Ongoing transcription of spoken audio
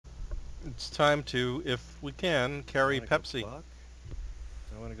It's time to, if we can, carry Pepsi. Buck?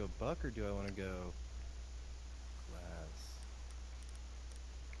 Do I want to go buck or do I want to go glass?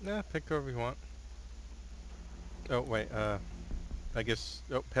 Nah, pick whoever you want. Oh, wait, I guess,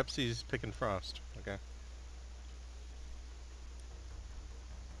 oh, Pepsi's picking Frost. Okay.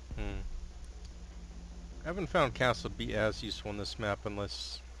 I haven't found Castle to be as useful in this map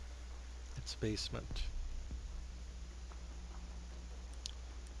unless it's basement.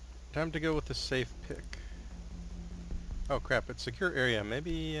 Time to go with the safe pick. Oh crap, it's secure area.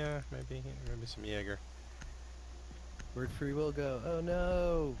 Maybe some Jaeger. Where'd free will go? Oh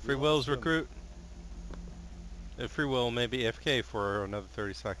no! Free Will's recruit. Free Will may be AFK for another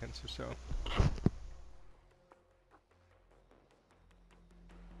 30 seconds or so.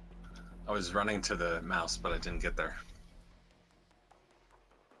 I was running to the mouse, but I didn't get there.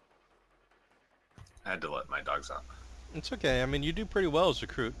 I had to let my dogs out. It's okay. I mean, you do pretty well as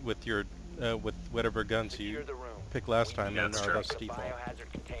recruit with your with whatever guns you picked last time and our best default.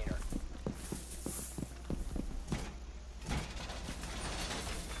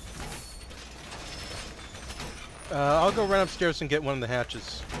 I'll go run upstairs and get one of the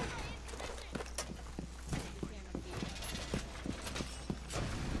hatches.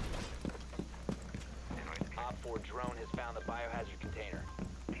 Op 4 drone has found the biohazard container.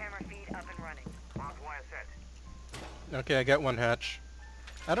 Camera feed up and running. Marked wire set. Okay, I got one hatch.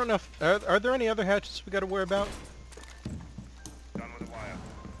 I don't know if... Are there any other hatches we gotta worry about? Done with the wire.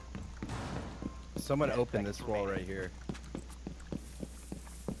 Someone open this wall right here.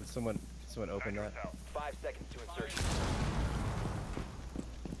 Did someone open that? 5 seconds to insertion.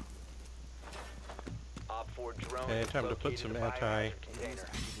 Op 4 drone Okay, has time to put located some the anti... biohazard container.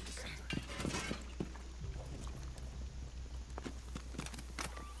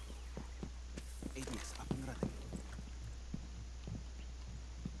 ADS up and running.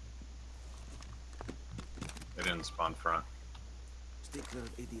 They didn't spawn front. Stay clear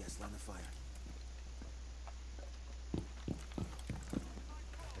of ADS, line of fire.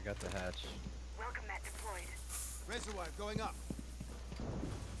 I got the hatch. Welcome mat deployed. Reservoir going up.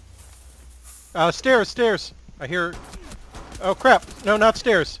 Stairs! I hear... Oh crap! No, not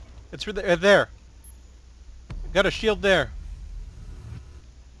stairs. It's there. Got a shield there.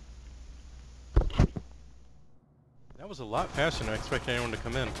 That was a lot faster than I expected anyone to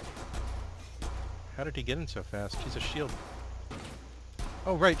come in. How did he get in so fast? He's a shield.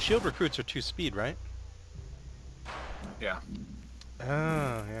 Oh right, shield recruits are 2 speed, right? Yeah.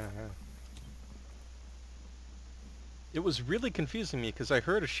 Oh, yeah. It was really confusing me because I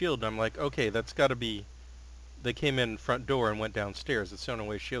heard a shield and I'm like, okay, that's gotta be... They came in front door and went downstairs. It's the only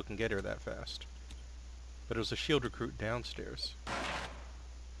way shield can get here that fast. But it was a shield recruit downstairs.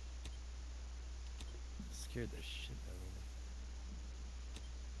 Scared the shit out of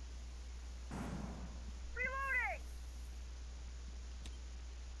me. Reloading!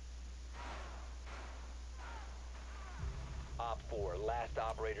 Op 4, last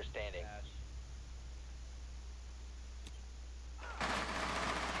operator standing.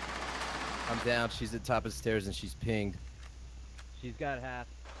 I'm down. She's at the top of the stairs and she's pinged. She's got half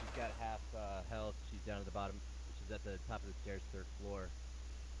health. She's down at the bottom. She's at the top of the stairs, 3rd floor.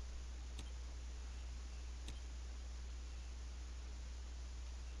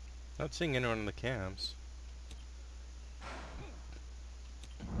 Not seeing anyone in the cams.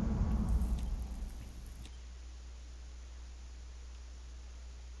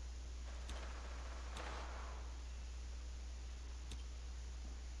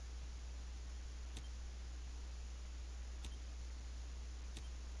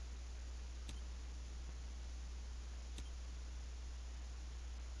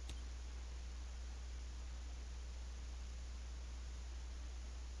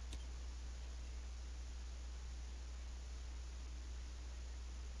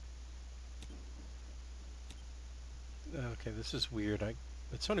 Okay, this is weird.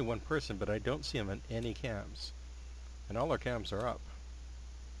 It's only one person, but I don't see him in any cams. And all our cams are up.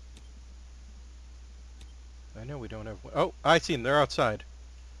 I know we don't have... Oh, I see them. They're outside.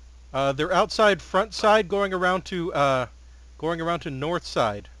 They're outside front side going around to north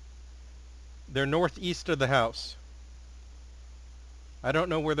side. They're northeast of the house. I don't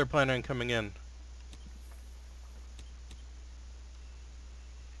know where they're planning on coming in.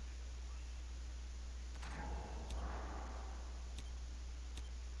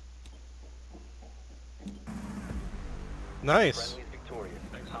 Nice. Friendly is victorious.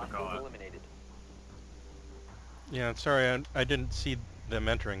 Thanks for the Hostiles call. eliminated. Yeah, I'm sorry. I didn't see them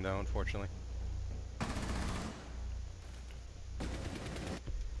entering, though, unfortunately.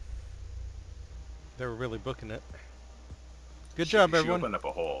 They were really booking it. Good job, everyone. She opened up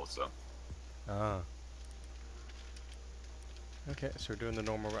a hole, so... Ah. Okay, so we're doing the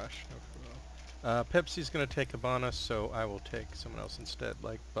normal rush. Pepsi's gonna take Habana, so I will take someone else instead,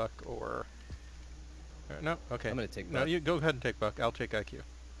 like Buck or... no? Okay. I'm gonna take No, Buck. you go ahead and take Buck. I'll take IQ.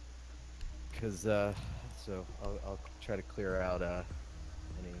 Cause so I'll try to clear out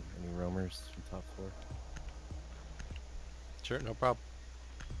any roamers from top floor. Sure, no problem.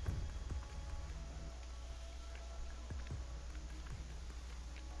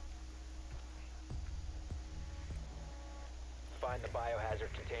 Find the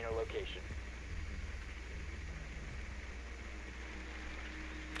biohazard container location.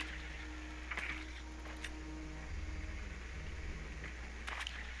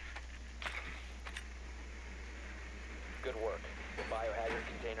 Good work. The biohazard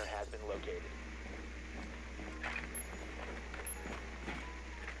container has been located.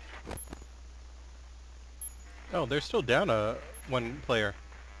 Oh, they're still down one player.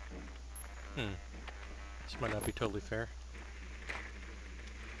 This might not be totally fair.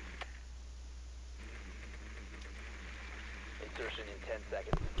 Insertion in 10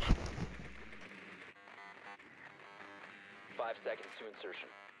 seconds. 5 seconds to insertion.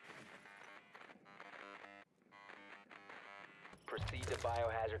 Proceed to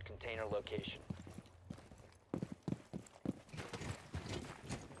biohazard container location.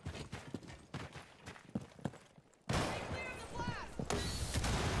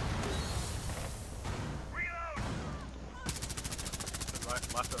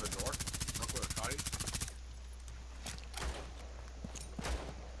 Left of the door. Look where it's hiding.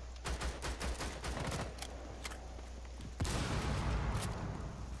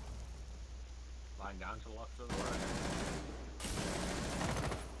 Lying down to the left of the door.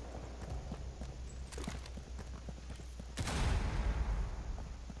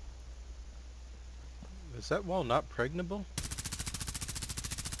 Is that wall not pregnable?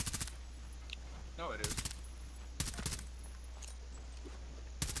 No, it is.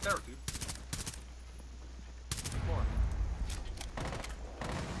 There, dude. More.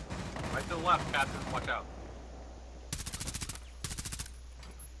 Right to the left, Captain. Watch out.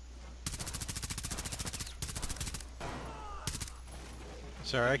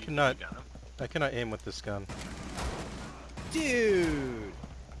 Sorry, I You cannot down him. aim with this gun. Dude!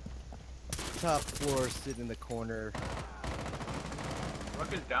 Top floor, sitting in the corner.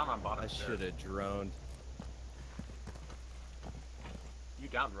 Rook is down on bottom I stairs. should have droned. You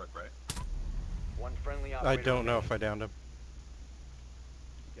downed Rook, right? One friendly I operator don't know remaining. if I downed him.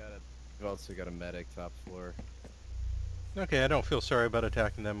 We've also got a medic top floor. Okay, I don't feel sorry about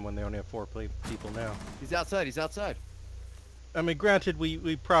attacking them when they only have 4 people now. He's outside, he's outside. I mean, granted,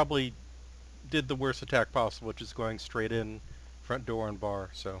 we probably did the worst attack possible, which is going straight in, front door and bar,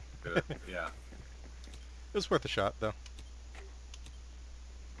 so... Good. Yeah. It was worth a shot, though.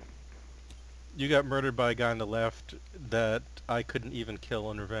 You got murdered by a guy on the left that I couldn't even kill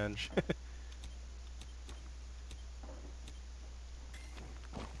on revenge.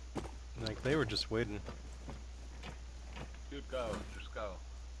 Like, they were just waiting. Dude, go. Just go.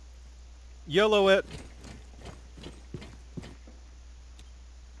 YOLO it!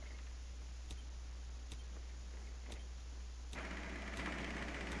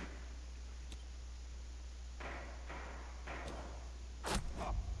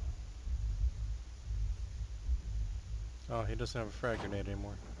 Oh, he doesn't have a frag grenade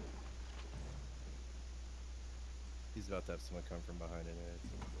anymore. He's about to have someone come from behind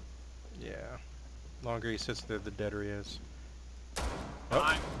anyway. Yeah. Longer he sits there, the deader he is.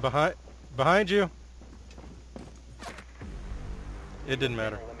 Behind. Oh, behind you! It didn't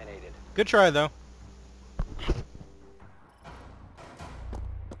matter. Eliminated. Good try, though.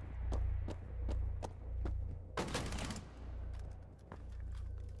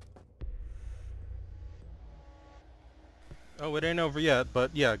 Oh, it ain't over yet,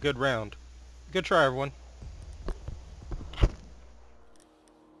 but yeah, good round. Good try, everyone.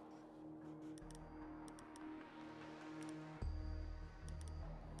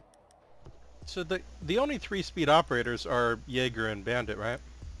 So the only 3-speed operators are Jaeger and Bandit, right?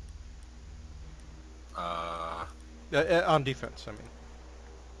 On defense, I mean.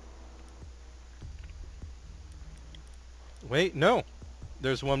 Wait, no.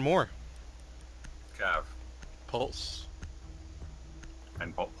 There's one more. Cav. Pulse.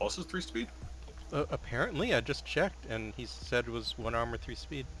 And Pulse is 3-speed? Apparently, I just checked, and he said it was 1 armor, 3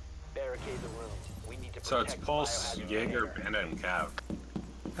 speed. Barricade the room. We need to So it's protect Pulse, biohazard Jaeger, container. Bandit, and Cav.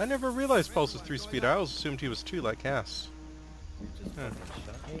 I never realized Pulse was 3 speed. I always assumed he was 2 like Cass. You just Huh. fucking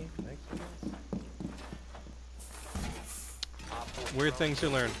shot me? Thanks, guys. Op 4 Weird drone things to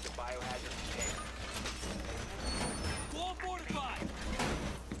learn. the biohazard container.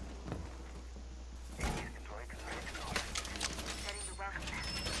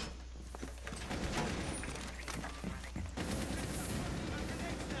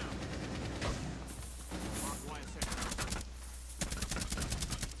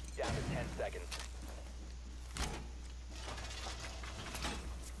 seconds.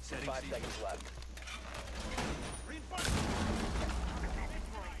 Setting 5 siege. seconds left.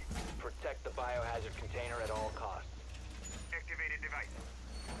 Protect the biohazard container at all costs. Activated device.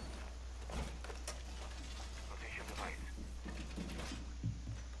 Position device.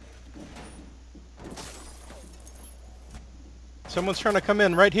 Someone's trying to come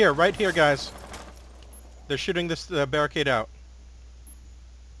in right here, guys. They're shooting this barricade out.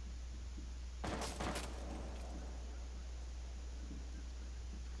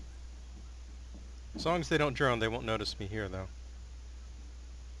 As long as they don't drone, they won't notice me here, though.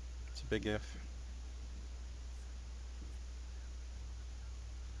 It's a big if.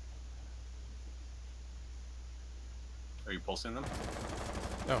 Are you pulsing them?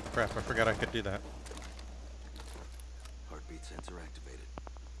 Oh, crap, I forgot I could do that. Heartbeat sensor activated.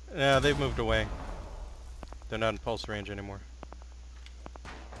 Yeah, they've moved away. They're not in pulse range anymore.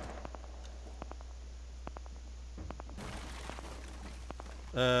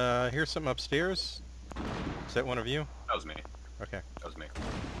 Here's something upstairs. Is that one of you? That was me. Okay. That was me.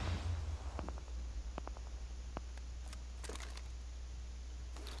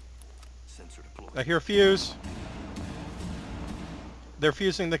 Sensor deployed. I hear a fuse. They're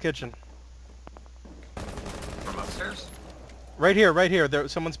fusing the kitchen. From upstairs? Right here, right here. There,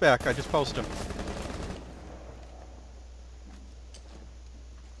 someone's back. I just pulsed him.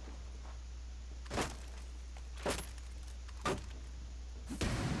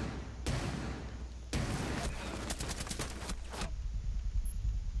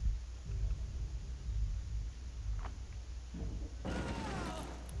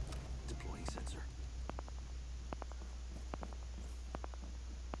 Deploying sensor.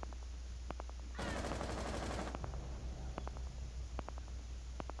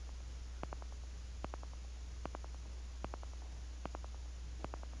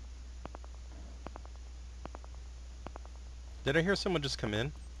 Did I hear someone just come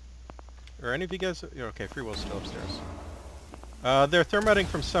in? Or any of you guys? Yeah, okay, Free Will's still upstairs. They're thermiting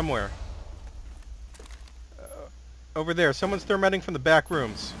from somewhere. Over there. Someone's thermiting from the back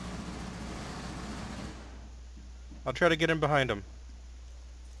rooms. I'll try to get in behind them.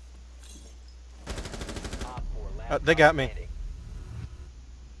 Op 4, last They got stop me. standing.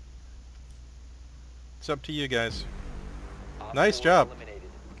 It's up to you guys. Op Nice 4 job. Eliminated.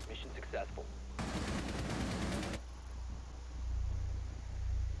 Mission successful.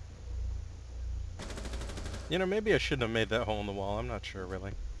 You know, maybe I shouldn't have made that hole in the wall. I'm not sure,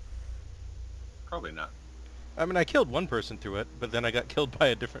 really. Probably not. I mean, I killed one person through it, but then I got killed by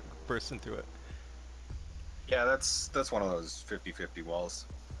a different person through it. Yeah, that's one of those 50-50 walls.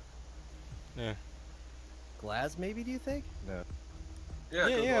 Yeah. Glass, maybe? Do you think? No. Yeah,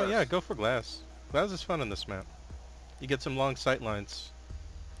 Yeah, good yeah, glass. yeah. Go for glass. Glass is fun in this map. You get some long sight lines.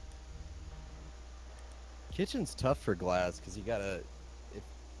 Kitchen's tough for glass because you gotta.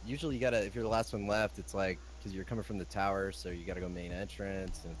 Usually you gotta. If you're the last one left, it's like because you're coming from the tower, so you gotta go main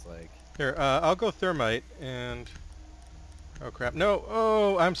entrance, and it's like. Here, I'll go thermite and. Oh crap! No!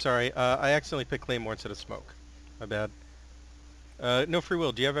 Oh, I'm sorry. I accidentally picked claymore instead of smoke. My bad. No Free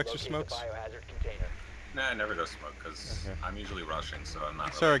Will. Do you have extra Locate the smokes? biohazard container. Nah, I never go smoke because Okay. I'm usually rushing, so I'm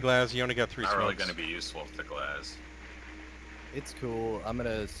not. Sorry, really, Glaz. You only got 3 not smokes. really going to be useful with the glass. It's cool. I'm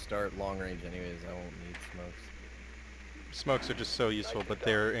gonna start long range anyways. I won't need smokes. Smokes are just so useful, but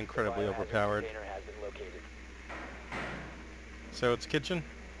they're incredibly The biohazard overpowered. container has been located. So it's kitchen.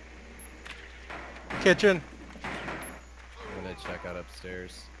 Kitchen. I'm gonna check out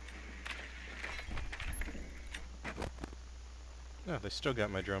upstairs. No, they still got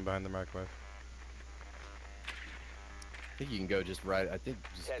my drone behind the microwave. I think you can go just right. I think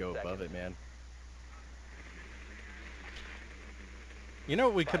just 10 go above seconds. it, man. You know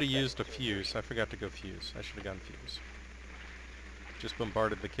what? We could have 5 used a seconds to fuse. I forgot to go fuse. I should have gone fuse. Just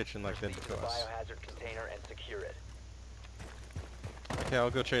bombarded the kitchen like they did Proceed to the us. biohazard container and secure it. Okay,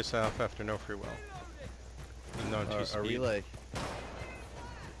 I'll go chase off after no Free Will. Even though I'm too Are we speed. like?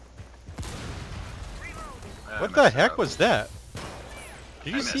 I What the messed heck up. was that?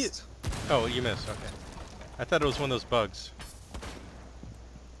 Did I you see it? missed. Oh, you missed. Okay. I thought it was one of those bugs.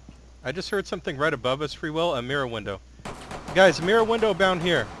 I just heard something right above us, Free Will, a mirror window. Guys, a mirror window down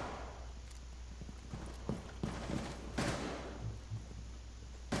here.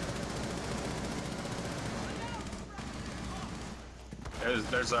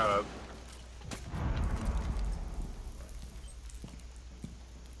 There's a.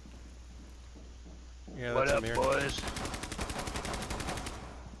 Yeah, What that's a up, mirror. boys?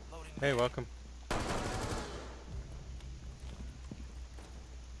 Hey, welcome.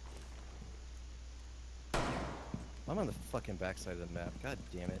 I'm on the fucking backside of the map. God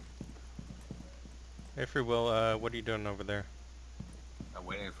damn it. Hey, Free Will, what are you doing over there? I'm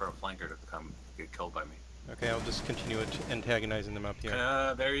waiting for a flanker to come get killed by me. Okay, I'll just continue antagonizing them up here.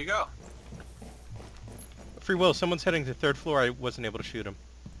 There you go. Free Will, someone's heading to the 3rd floor. I wasn't able to shoot him.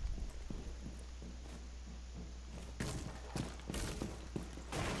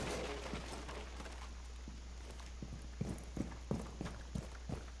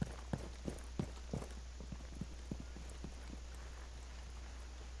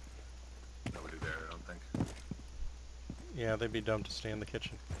 Nobody there, I don't think. Yeah, they'd be dumb to stay in the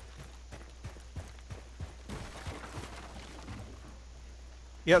kitchen.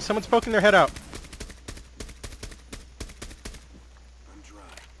 Yeah, someone's poking their head out. I'm dry.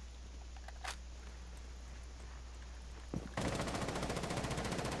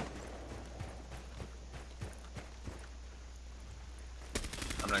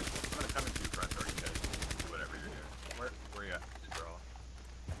 I'm gonna come into your front door, you guys. Do whatever you're doing. Where you at,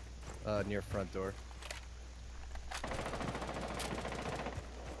 girl? Near front door.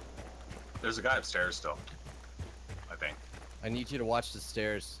 There's a guy upstairs still. I think. I need you to watch the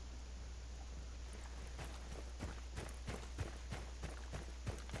stairs.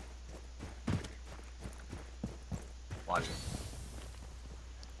 Watching.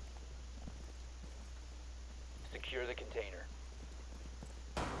 Secure the container.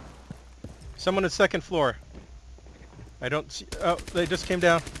 Someone at 2nd floor. I don't see... Oh, they just came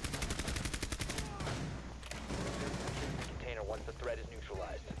down. Container once the threat is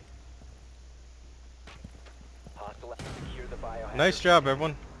neutralized. Hostile. Secure the biohazard. Nice job,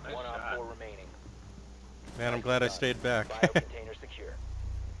 everyone. Nice One shot. op 4 remaining. Man, I'm glad I stayed back. Bio container secure.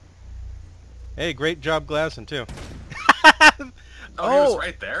 Hey, great job glassing, too. Oh, he was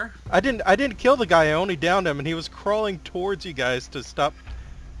right there? I didn't kill the guy. I only downed him, and he was crawling towards you guys to stop,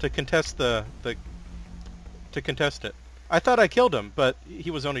 to contest to contest it. I thought I killed him, but he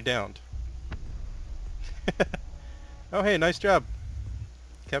was only downed. Oh, hey, nice job.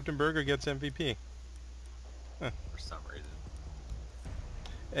 Captain Berger gets MVP. For some reason.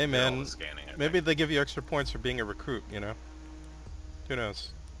 Hey, They're all man, scanning, I maybe think. they give you extra points for being a recruit, you know? Who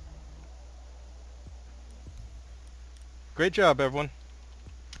knows? Great job, everyone.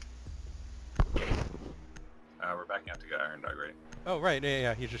 We're backing out to get Iron Dog, right? Oh, right,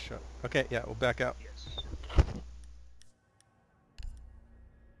 yeah, he just showed. Okay, yeah, we'll back out. Yes.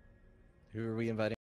 Who are we inviting?